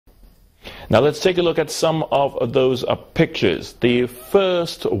Now let's take a look at some of those pictures. The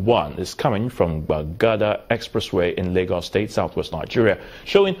first one is coming from Gbagada Expressway in Lagos State, southwest Nigeria,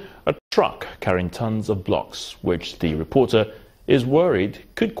 showing a truck carrying tons of blocks, which the reporter is worried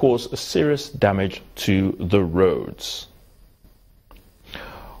could cause serious damage to the roads.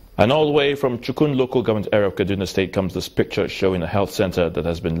 And all the way from Chukun local government area of Kaduna State comes this picture showing a health center that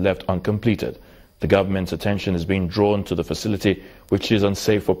has been left uncompleted. The government's attention is being drawn to the facility, which is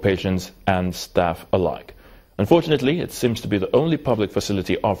unsafe for patients and staff alike. Unfortunately, it seems to be the only public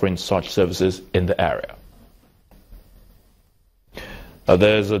facility offering such services in the area.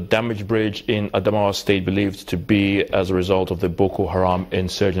 There's a damaged bridge in Adamawa State believed to be as a result of the Boko Haram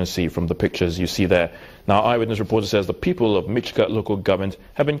insurgency from the pictures you see there. Now, Eyewitness reporter says the people of Michika local government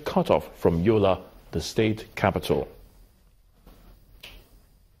have been cut off from Yola, the state capital.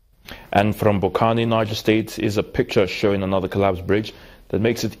 And from Bokani, Niger State, is a picture showing another collapsed bridge that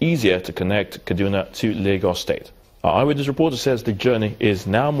makes it easier to connect Kaduna to Lagos State. Our Eyewitness reporter says the journey is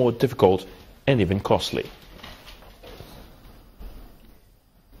now more difficult and even costly.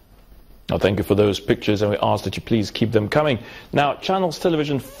 Now, thank you for those pictures, and we ask that you please keep them coming. Now, Channels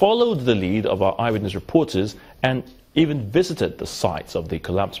Television followed the lead of our Eyewitness reporters and even visited the sites of the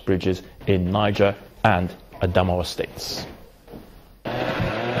collapsed bridges in Niger and Adamawa states.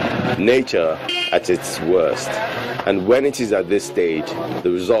 Nature at its worst, and when it is at this stage,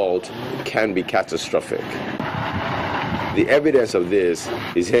 the result can be catastrophic. The evidence of this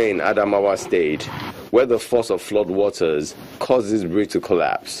is here in Adamawa State, where the force of flood waters caused this bridge to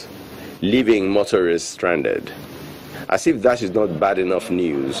collapse, leaving motorists stranded. As if that is not bad enough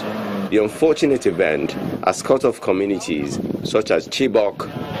news, the unfortunate event has cut off communities such as Chibok,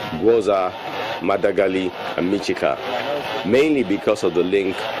 Gwoza, Madagali, and Michika, mainly because of the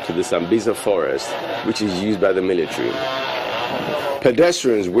link to the Sambisa forest, which is used by the military.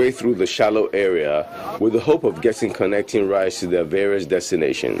 Pedestrians wade through the shallow area with the hope of getting connecting rides to their various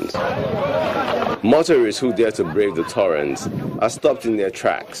destinations. Motorists who dare to brave the torrents are stopped in their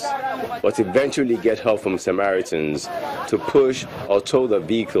tracks, but eventually get help from Samaritans to push or tow the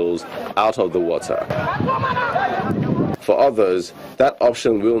vehicles out of the water. For others, that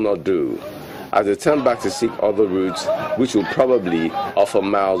option will not do, as they turn back to seek other routes which will probably offer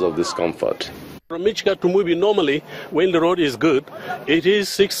miles of discomfort. From Michika to Mubi, normally, when the road is good, it is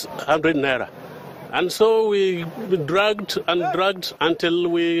 600 naira. And so we dragged until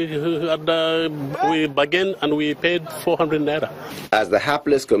we bargained and we paid 400 naira. As the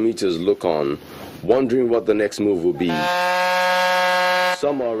hapless commuters look on, wondering what the next move will be,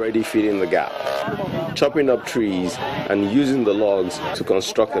 some are already filling the gap, chopping up trees and using the logs to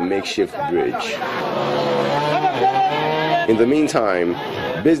construct a makeshift bridge. In the meantime,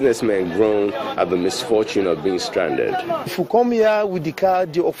 businessmen groan at the misfortune of being stranded. If we come here with the car,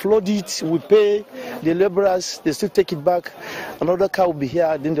 they offload it, we pay the laborers, they still take it back. Another car will be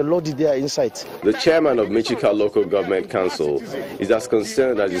here, then they load it there inside. The chairman of Michika Local Government Council is as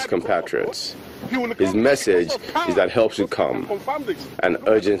concerned as his compatriots. His message is that help should come, and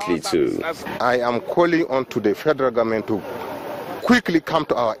urgently too. I am calling on to the federal government to quickly come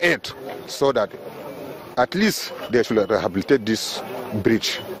to our aid so that at least they should rehabilitate this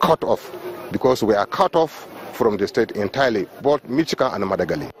bridge cut off, because we are cut off from the state entirely, both Michika and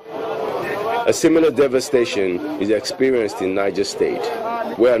Madagali. A similar devastation is experienced in Niger State,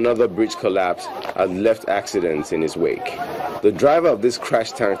 where another bridge collapse has left accidents in its wake. The driver of this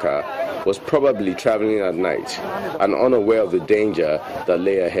crashed tanker was probably traveling at night and unaware of the danger that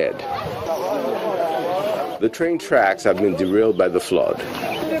lay ahead. The train tracks have been derailed by the flood.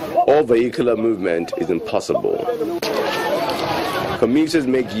 All vehicular movement is impossible. Commuters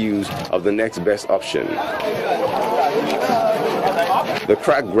make use of the next best option. The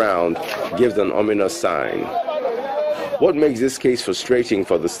cracked ground gives an ominous sign. What makes this case frustrating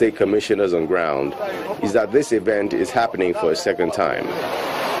for the state commissioners on ground is that this event is happening for a second time,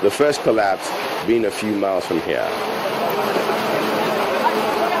 the first collapse being a few miles from here.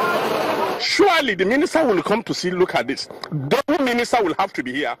 Surely the minister will come to look at this. The minister will have to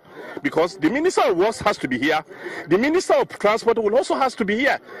be here, because the minister of works has to be here. The minister of transport will also has to be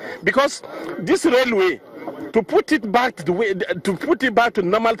here, because this railway, to put it back to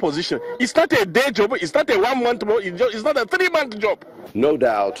normal position, it's not a day job, it's not a 1 month job, it's not a 3 month job. No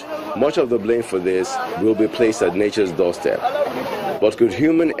doubt, much of the blame for this will be placed at nature's doorstep. But could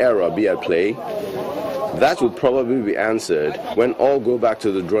human error be at play? That would probably be answered when all go back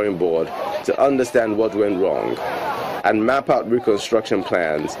to the drawing board to understand what went wrong and map out reconstruction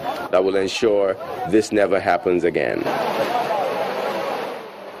plans that will ensure this never happens again.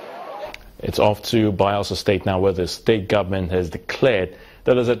 It's off to Bayelsa State now, where the state government has declared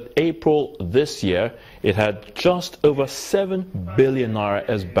that as of April this year, it had just over 7 billion naira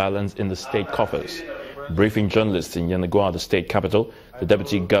as balance in the state coffers. Briefing journalists in Yenagoa, the state capital, the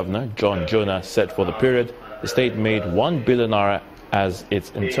Deputy Governor, John Jonah, said for the period, the state made 1 billion naira as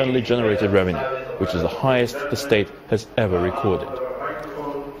its internally generated revenue, which is the highest the state has ever recorded.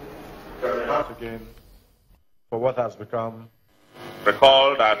 Again, for what has become.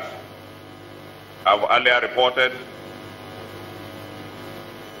 Recall that I've earlier reported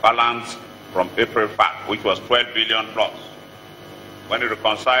balance from April 5, which was 12 billion plus. When you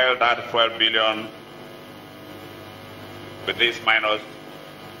reconcile that 12 billion with this minus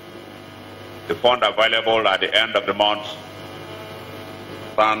the fund available at the end of the month,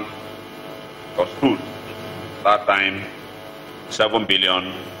 stand or stood that time 7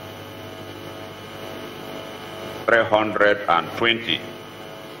 billion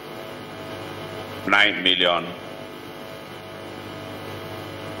 329 million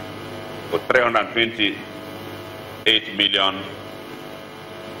or 328 million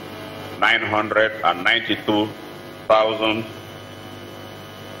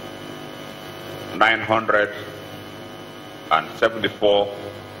 992,974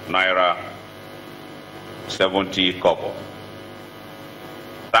 naira 70 kobo.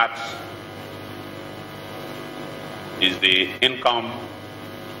 That is the income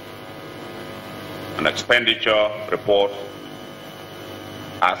and expenditure report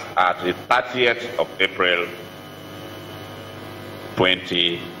as at the 30th of April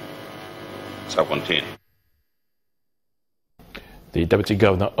 2017. The Deputy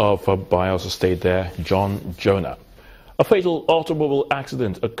Governor of Bayelsa State there, John Jonah. A fatal automobile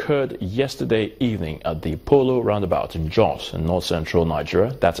accident occurred yesterday evening at the Polo roundabout in Jos in north-central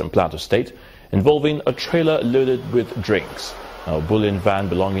Nigeria, that's in Plateau State, involving a trailer loaded with drinks, a bullion van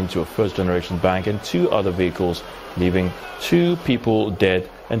belonging to a first-generation bank, and 2 other vehicles, leaving 2 people dead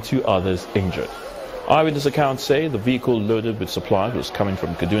and 2 others injured. Eyewitness accounts say the vehicle loaded with supplies was coming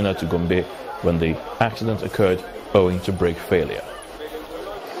from Kaduna to Gombe when the accident occurred owing to brake failure.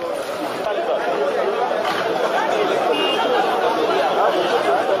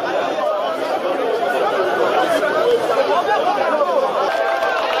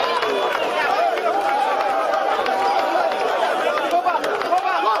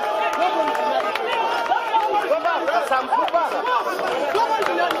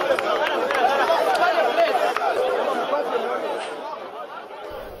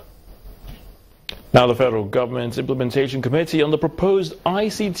 Now, the federal government's implementation committee on the proposed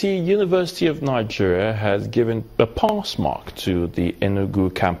ICT University of Nigeria has given a pass mark to the Enugu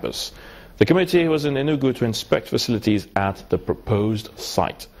campus. The committee was in Enugu to inspect facilities at the proposed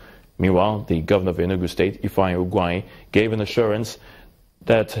site. Meanwhile, the governor of Enugu State, Ifeanyi Ugwuanyi, gave an assurance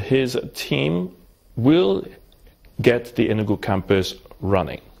that his team will get the Enugu campus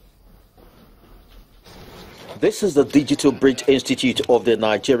running. This is the Digital Bridge Institute of the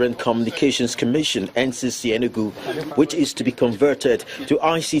Nigerian Communications Commission, NCC Enugu, which is to be converted to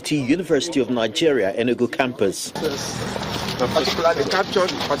ICT University of Nigeria, Enugu campus. Particularly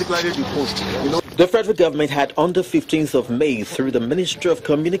the post. The federal government had on the 15th of May, through the Ministry of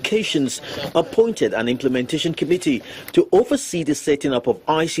Communications, appointed an implementation committee to oversee the setting up of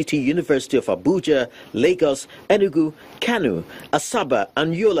ICT University of Abuja, Lagos, Enugu, Kano, Asaba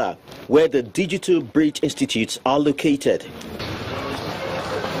and Yola, where the Digital Bridge Institutes are located.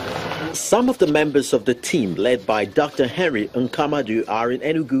 Some of the members of the team, led by Dr. Henry Nkamadu, are in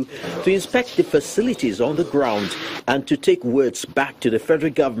Enugu to inspect the facilities on the ground and to take words back to the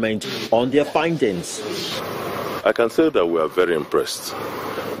federal government on their findings. I can say that we are very impressed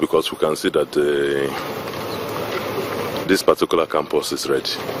because we can see that this particular campus is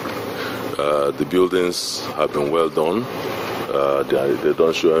ready. The buildings have been well done. They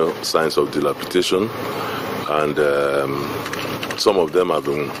don't show signs of dilapidation, and some of them have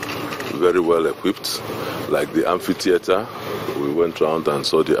been very well equipped, like the amphitheater. We went around and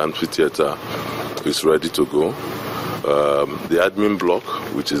saw the amphitheater is ready to go. The admin block,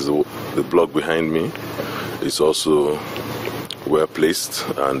 which is the block behind me, is also well placed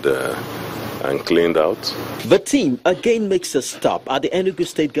and cleaned out. The team again makes a stop at the Enugu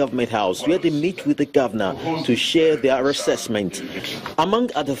State Government House, where they meet with the governor to share their assessment. Among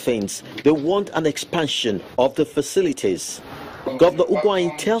other things, they want an expansion of the facilities. Governor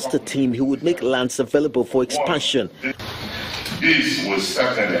Ugwuanyi tells the team he would make lands available for expansion. This will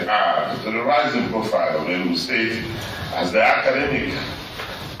certainly add to the rising profile of Enugu State as the academic,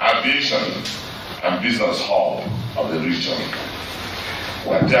 aviation, and business hub of the region.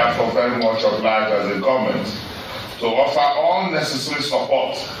 We are therefore very much obliged as a government to offer all necessary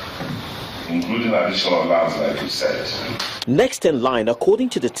support including additional lands, like you said. Next in line, according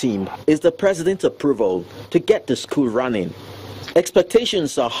to the team, is the president's approval to get the school running.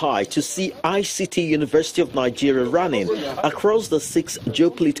 Expectations are high to see ICT University of Nigeria running across the 6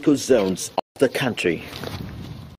 geopolitical zones of the country.